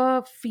is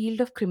a field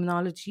of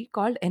criminology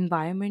called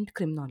environment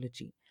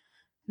criminology.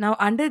 Now,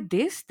 under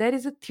this, there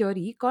is a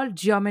theory called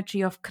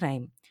geometry of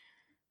crime.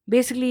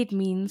 Basically, it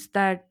means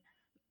that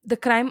the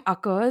crime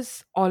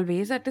occurs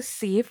always at a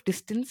safe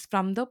distance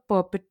from the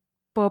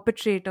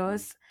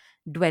perpetrator's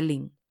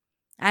dwelling,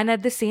 and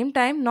at the same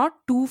time,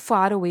 not too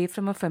far away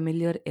from a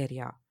familiar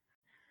area.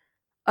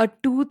 A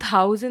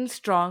 2,000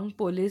 strong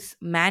police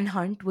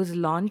manhunt was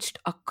launched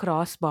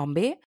across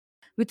Bombay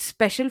with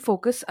special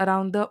focus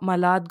around the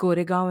Malad,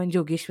 Goregaon, and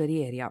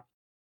Jogeshwari area.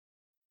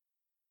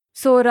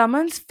 So,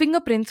 Raman's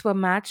fingerprints were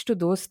matched to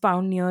those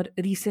found near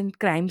recent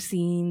crime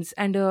scenes,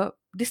 and a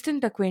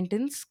distant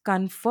acquaintance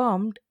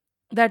confirmed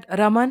that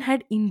Raman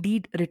had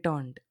indeed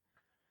returned.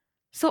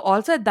 So,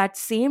 also at that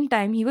same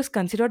time, he was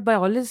considered by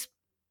all his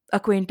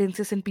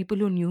acquaintances and people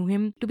who knew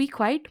him to be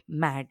quite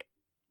mad.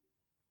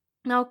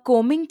 Now,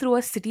 combing through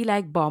a city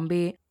like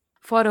Bombay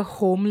for a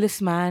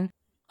homeless man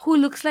who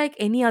looks like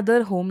any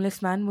other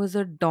homeless man was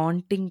a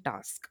daunting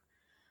task.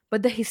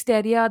 But the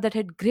hysteria that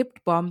had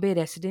gripped Bombay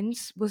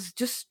residents was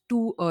just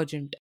too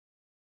urgent.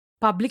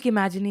 Public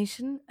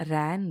imagination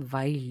ran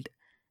wild.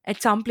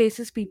 At some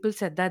places, people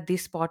said that they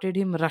spotted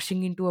him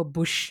rushing into a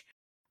bush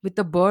with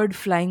a bird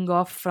flying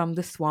off from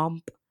the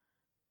swamp.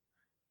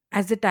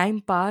 As the time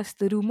passed,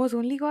 the rumors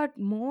only got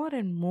more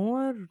and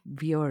more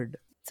weird.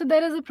 So,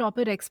 there is a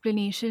proper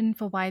explanation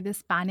for why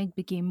this panic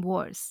became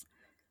worse.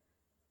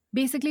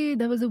 Basically,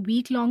 there was a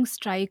week long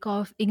strike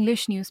of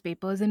English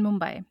newspapers in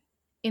Mumbai.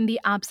 In the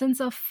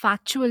absence of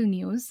factual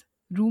news,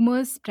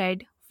 rumors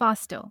spread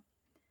faster.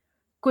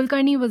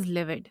 Kulkarni was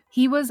livid.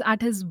 He was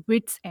at his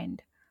wits'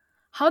 end.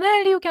 How the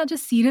hell do you catch a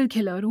serial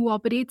killer who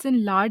operates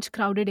in large,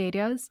 crowded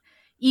areas?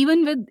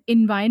 Even with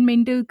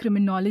environmental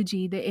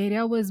criminology, the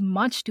area was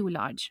much too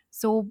large.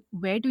 So,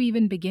 where to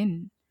even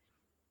begin?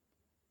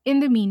 In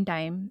the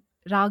meantime,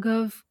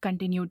 Raghav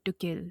continued to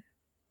kill.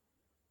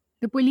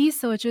 The police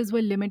searches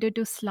were limited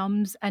to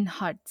slums and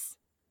huts,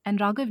 and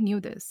Raghav knew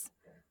this.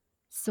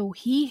 So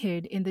he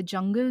hid in the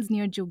jungles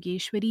near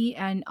Jogeshwari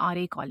and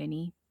RA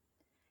colony.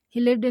 He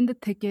lived in the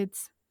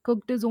thickets,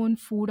 cooked his own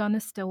food on a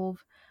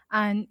stove,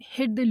 and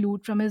hid the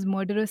loot from his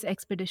murderous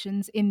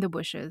expeditions in the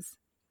bushes.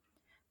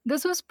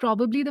 This was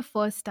probably the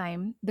first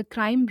time the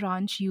crime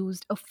branch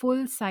used a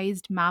full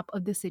sized map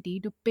of the city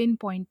to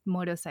pinpoint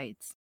murder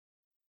sites.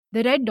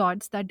 The red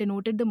dots that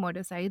denoted the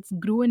murder sites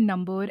grew in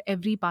number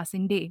every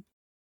passing day.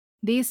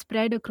 They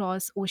spread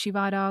across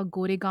Oshiwara,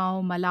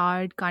 Goregaon,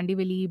 Malad,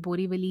 Kandivali,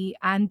 Borivali,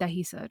 and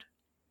Dahisar.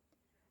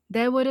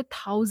 There were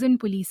 1,000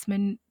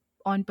 policemen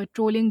on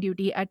patrolling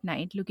duty at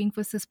night looking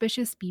for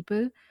suspicious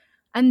people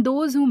and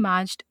those who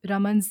matched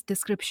Raman's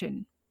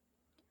description.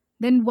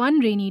 Then one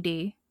rainy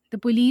day, the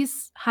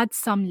police had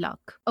some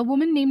luck. A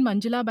woman named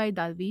Manjula Bai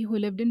Dalvi, who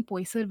lived in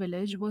Poisar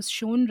village, was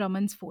shown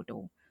Raman's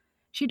photo.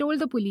 She told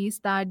the police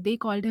that they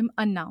called him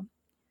Anna.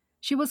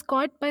 She was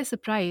caught by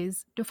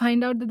surprise to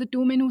find out that the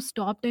two men who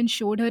stopped and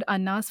showed her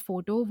Anna's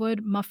photo were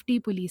mufti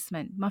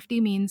policemen. Mufti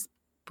means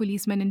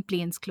policemen in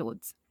plain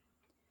clothes.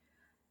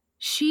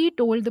 She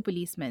told the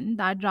policeman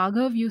that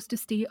Raghav used to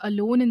stay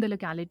alone in the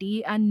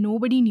locality and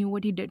nobody knew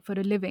what he did for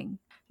a living.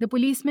 The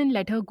policeman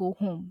let her go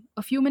home.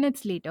 A few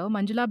minutes later,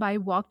 Manjula Bai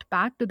walked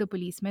back to the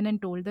policeman and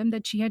told them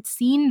that she had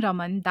seen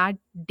Raman that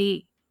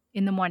day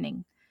in the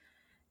morning.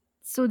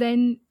 So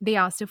then they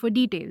asked her for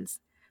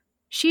details.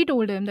 She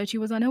told him that she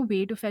was on her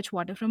way to fetch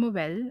water from a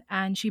well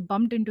and she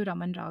bumped into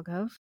Raman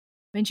Raghav.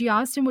 When she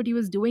asked him what he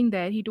was doing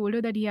there, he told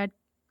her that he had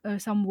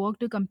some work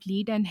to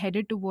complete and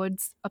headed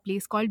towards a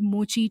place called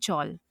Mochi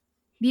Chawl.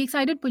 The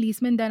excited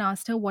policeman then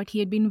asked her what he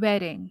had been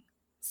wearing.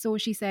 So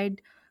she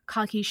said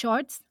khaki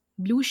shorts,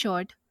 blue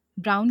shirt,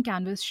 brown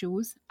canvas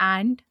shoes,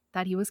 and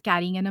that he was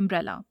carrying an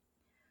umbrella.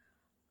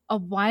 A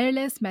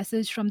wireless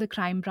message from the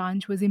crime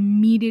branch was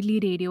immediately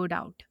radioed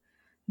out.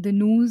 The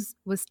news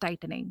was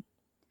tightening.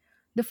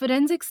 The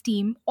forensics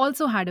team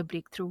also had a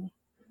breakthrough.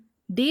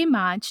 They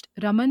matched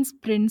Raman's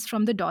prints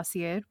from the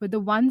dossier with the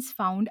ones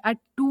found at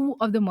two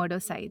of the murder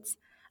sites,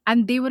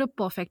 and they were a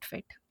perfect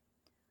fit.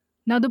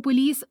 Now, the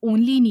police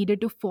only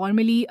needed to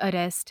formally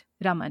arrest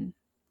Raman.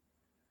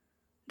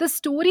 The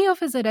story of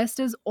his arrest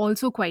is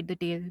also quite the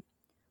tale.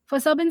 For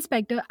Sub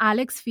Inspector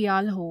Alex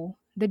Fialho,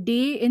 the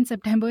day in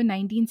September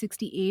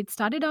 1968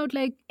 started out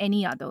like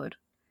any other.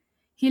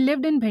 He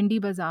lived in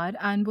Bhendi Bazaar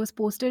and was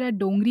posted at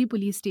Dongri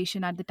police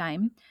station at the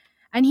time.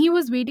 And he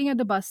was waiting at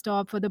the bus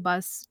stop for the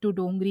bus to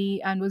Dongri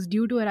and was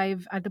due to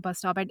arrive at the bus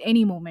stop at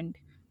any moment.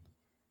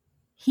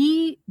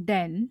 He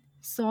then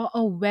saw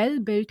a well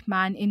built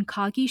man in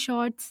khaki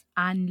shorts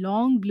and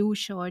long blue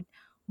shirt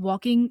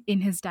walking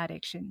in his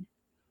direction.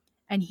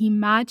 And he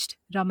matched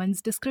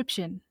Raman's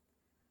description.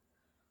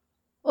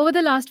 Over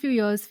the last few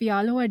years,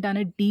 Fialo had done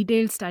a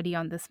detailed study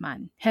on this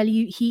man. Hell,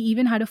 he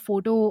even had a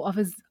photo of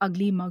his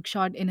ugly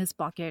mugshot in his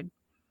pocket.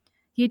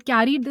 He had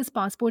carried this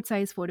passport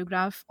size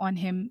photograph on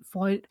him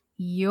for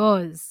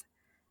years,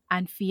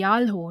 and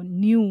Fialho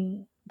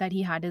knew that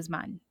he had his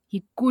man.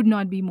 He could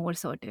not be more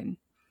certain.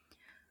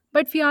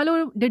 But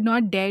Fialo did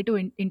not dare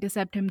to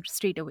intercept him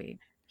straight away.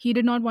 He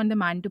did not want the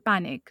man to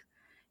panic.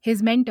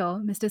 His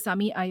mentor, Mr.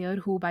 Sami Iyer,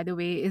 who, by the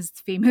way, is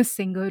famous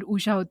singer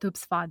Usha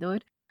Uthup's father,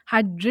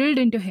 had drilled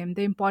into him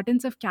the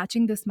importance of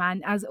catching this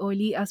man as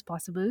early as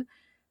possible.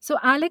 So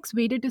Alex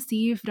waited to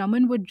see if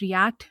Raman would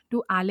react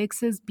to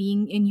Alex's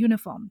being in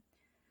uniform.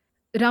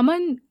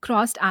 Raman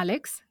crossed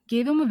Alex,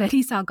 gave him a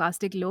very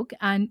sarcastic look,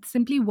 and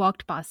simply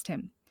walked past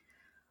him.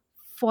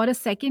 For a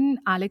second,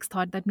 Alex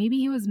thought that maybe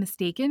he was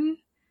mistaken,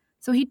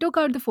 so he took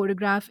out the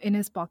photograph in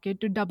his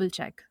pocket to double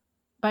check.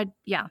 But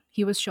yeah,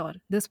 he was sure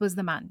this was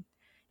the man.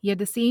 He had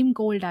the same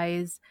cold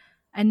eyes,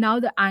 and now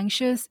the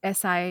anxious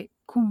SI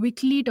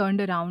quickly turned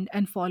around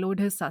and followed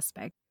his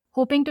suspect,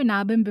 hoping to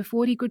nab him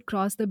before he could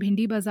cross the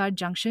Bhindi Bazar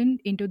junction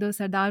into the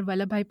Sardar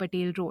Vallabhbhai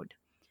Patel road.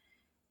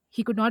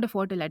 He could not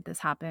afford to let this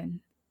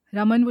happen.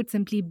 Raman would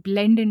simply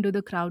blend into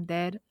the crowd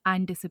there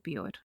and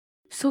disappear.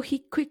 So he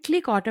quickly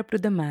caught up to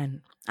the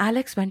man.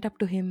 Alex went up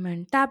to him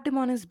and tapped him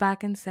on his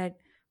back and said,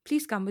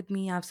 "Please come with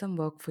me, I have some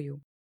work for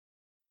you."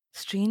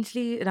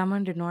 Strangely,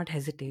 Raman did not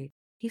hesitate.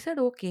 He said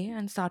okay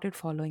and started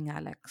following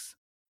Alex.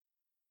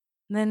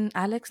 Then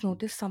Alex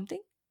noticed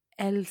something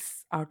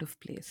else out of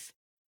place.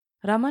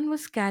 Raman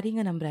was carrying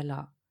an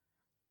umbrella.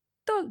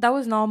 Though that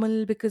was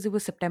normal because it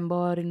was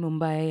September in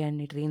Mumbai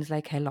and it rains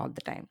like hell all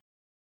the time.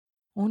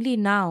 Only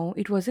now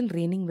it wasn't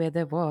raining where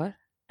they were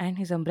and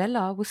his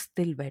umbrella was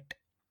still wet.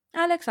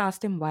 Alex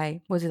asked him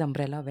why was his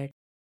umbrella wet.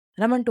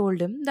 Raman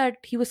told him that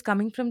he was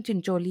coming from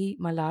Chincholi,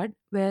 Malad,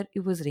 where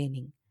it was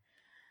raining.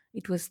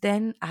 It was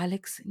then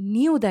Alex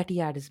knew that he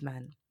had his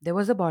man. There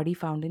was a body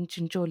found in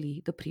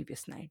Chincholi the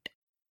previous night.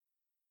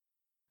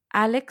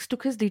 Alex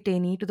took his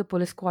detainee to the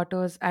police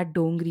quarters at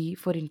Dongri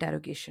for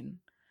interrogation.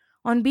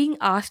 On being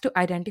asked to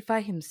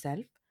identify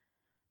himself,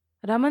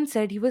 Raman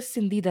said he was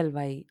Sindhi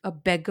Dalwai, a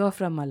beggar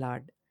from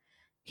Malad.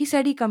 He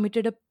said he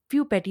committed a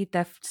few petty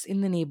thefts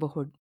in the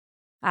neighborhood.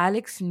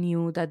 Alex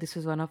knew that this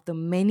was one of the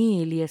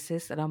many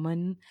aliases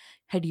Raman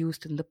had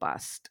used in the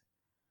past.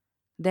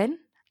 Then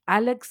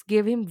Alex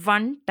gave him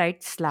one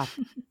tight slap.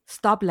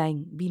 "Stop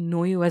lying. We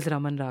know you as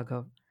Raman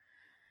Raghav."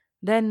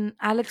 Then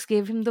Alex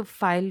gave him the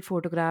file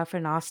photograph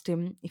and asked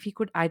him if he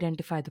could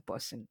identify the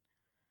person.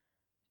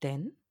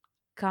 Then,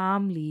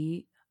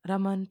 calmly,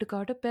 Raman took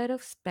out a pair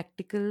of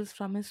spectacles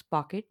from his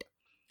pocket,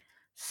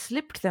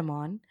 slipped them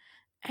on,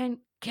 and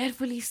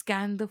carefully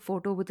scanned the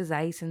photo with his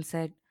eyes and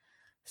said,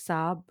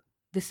 "Saab,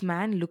 this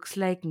man looks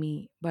like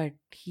me, but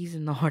he's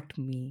not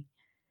me."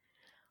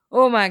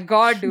 Oh my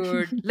god,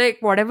 dude.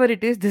 Like, whatever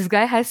it is, this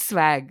guy has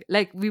swag.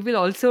 Like, we will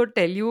also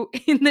tell you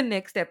in the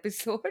next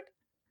episode.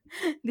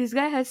 This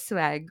guy has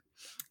swag.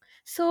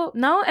 So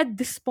now at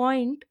this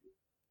point,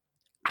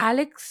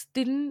 Alex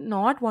did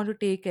not want to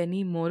take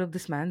any more of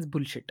this man's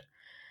bullshit.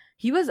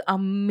 He was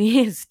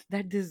amazed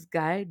that this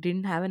guy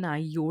didn't have an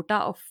iota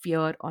of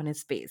fear on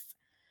his face.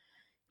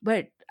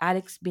 But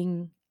Alex,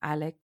 being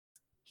Alex,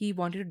 he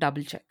wanted to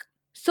double check.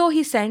 So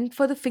he sent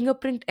for the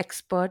fingerprint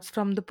experts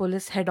from the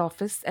police head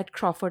office at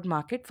Crawford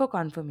Market for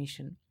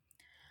confirmation.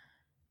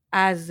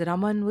 As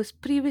Raman was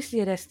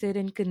previously arrested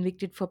and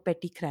convicted for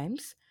petty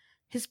crimes,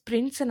 His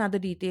prints and other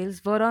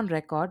details were on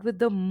record with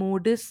the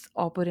Modus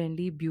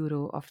Operandi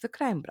Bureau of the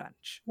Crime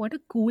Branch. What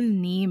a cool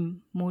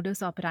name,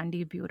 Modus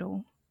Operandi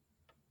Bureau.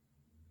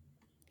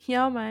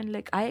 Yeah, man,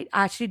 like I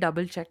actually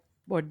double checked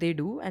what they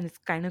do, and it's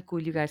kind of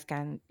cool. You guys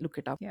can look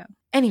it up. Yeah.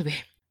 Anyway,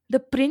 the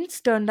prints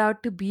turned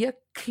out to be a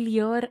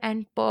clear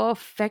and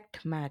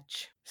perfect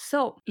match.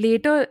 So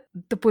later,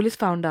 the police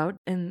found out,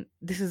 and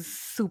this is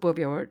super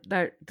weird,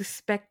 that the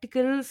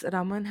spectacles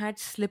Raman had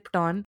slipped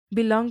on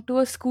belonged to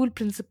a school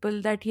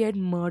principal that he had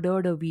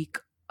murdered a week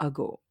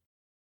ago.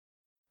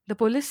 The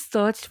police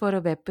searched for a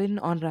weapon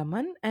on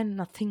Raman and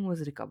nothing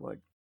was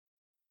recovered.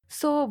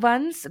 So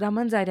once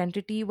Raman's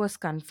identity was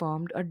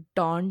confirmed, a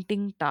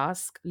daunting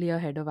task lay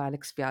ahead of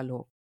Alex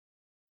Fialo.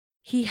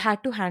 He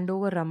had to hand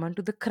over Raman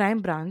to the crime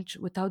branch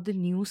without the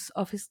news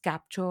of his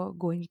capture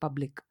going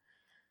public.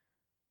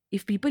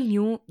 If people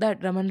knew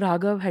that Raman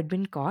Raghav had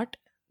been caught,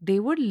 they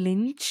would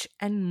lynch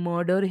and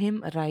murder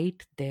him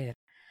right there.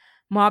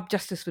 Mob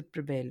justice would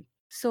prevail.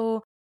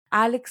 So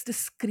Alex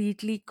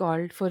discreetly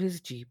called for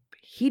his jeep.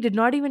 He did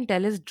not even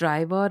tell his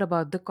driver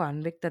about the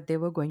convict that they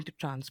were going to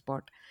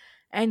transport,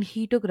 and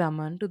he took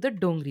Raman to the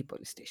Dongri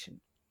police station.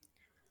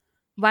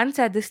 Once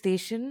at the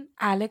station,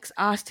 Alex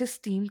asked his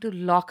team to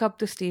lock up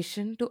the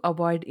station to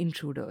avoid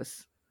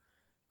intruders,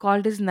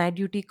 called his night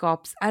duty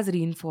cops as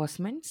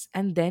reinforcements,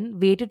 and then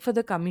waited for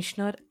the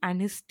commissioner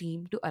and his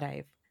team to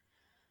arrive.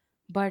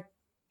 But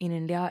in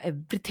India,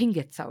 everything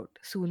gets out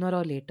sooner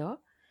or later,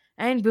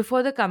 and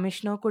before the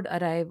commissioner could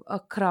arrive, a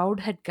crowd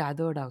had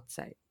gathered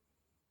outside.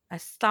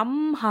 As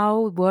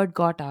somehow word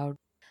got out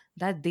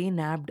that they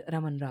nabbed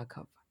Raman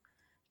Raghav.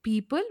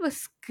 People were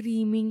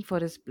screaming for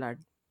his blood.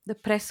 The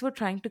press were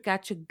trying to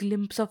catch a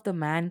glimpse of the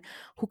man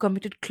who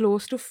committed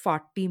close to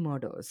 40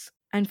 murders.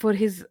 And for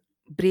his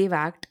brave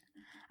act,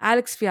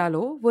 Alex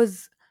Fialo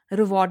was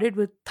rewarded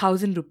with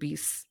 1,000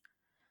 rupees.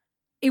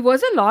 It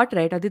was a lot,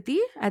 right, Aditi?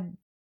 At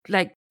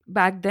like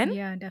back then?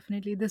 Yeah,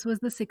 definitely. This was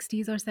the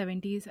 60s or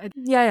 70s.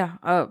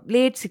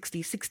 Late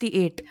 60s,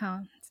 68.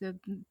 So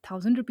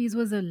 1,000 rupees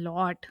was a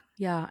lot.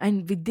 Yeah,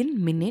 and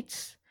within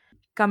minutes,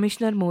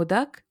 Commissioner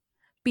Modak,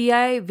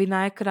 PI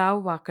Vinayak Rao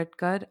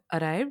Wakatkar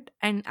arrived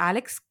and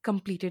Alex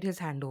completed his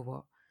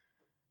handover.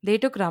 They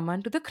took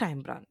Raman to the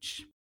crime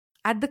branch.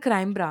 At the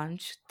crime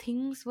branch,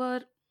 things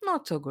were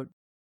not so good.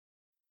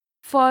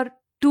 For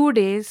 2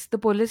 days, the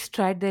police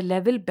tried their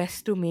level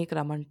best to make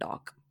Raman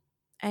talk,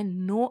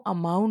 and no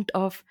amount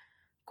of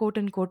quote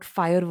unquote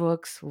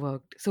fireworks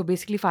worked. So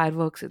basically,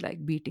 fireworks is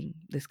like beating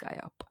this guy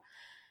up.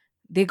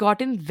 They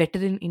got in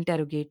veteran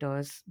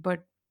interrogators,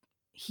 but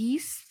he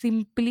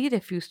simply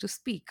refused to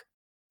speak.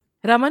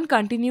 Raman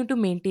continued to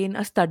maintain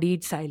a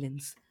studied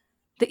silence.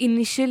 The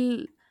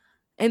initial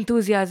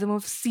enthusiasm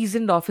of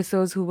seasoned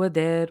officers who were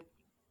there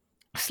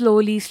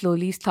slowly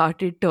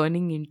started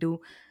turning into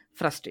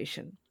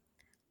frustration.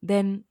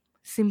 Then,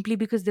 simply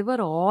because they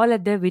were all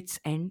at their wits'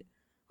 end,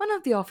 one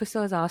of the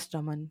officers asked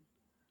Raman,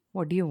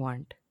 "What do you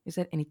want? Is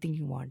there anything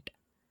you want?"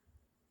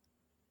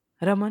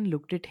 Raman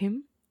looked at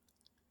him,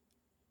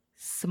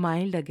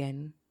 smiled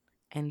again,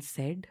 and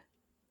said,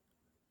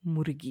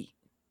 "Murgi."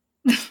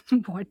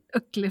 What a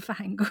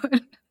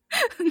cliffhanger.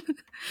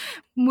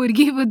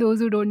 Murgi, for those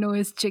who don't know,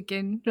 is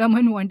chicken.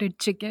 Raman wanted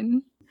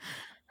chicken.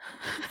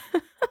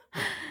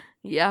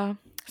 Yeah,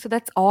 so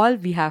that's all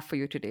we have for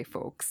you today,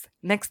 folks.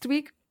 Next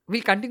week,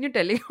 we'll continue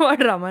telling you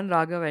about Raman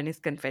Raghav and his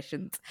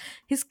confessions,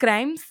 his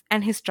crimes,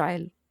 and his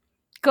trial.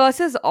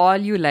 Curses all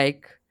you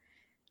like.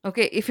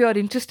 Okay, if you're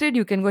interested,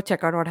 you can go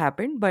check out what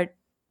happened, but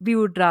we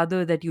would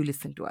rather that you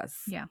listen to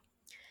us. Yeah.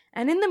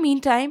 And in the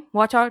meantime,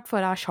 watch out for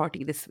our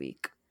shorty this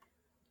week.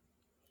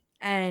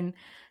 And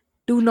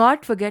do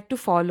not forget to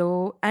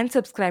follow and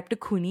subscribe to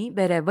Khuni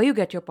wherever you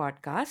get your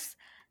podcasts.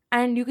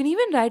 And you can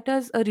even write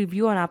us a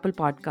review on Apple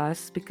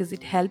Podcasts because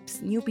it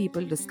helps new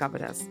people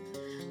discover us.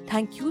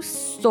 Thank you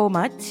so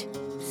much.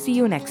 See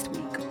you next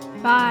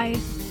week.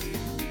 Bye.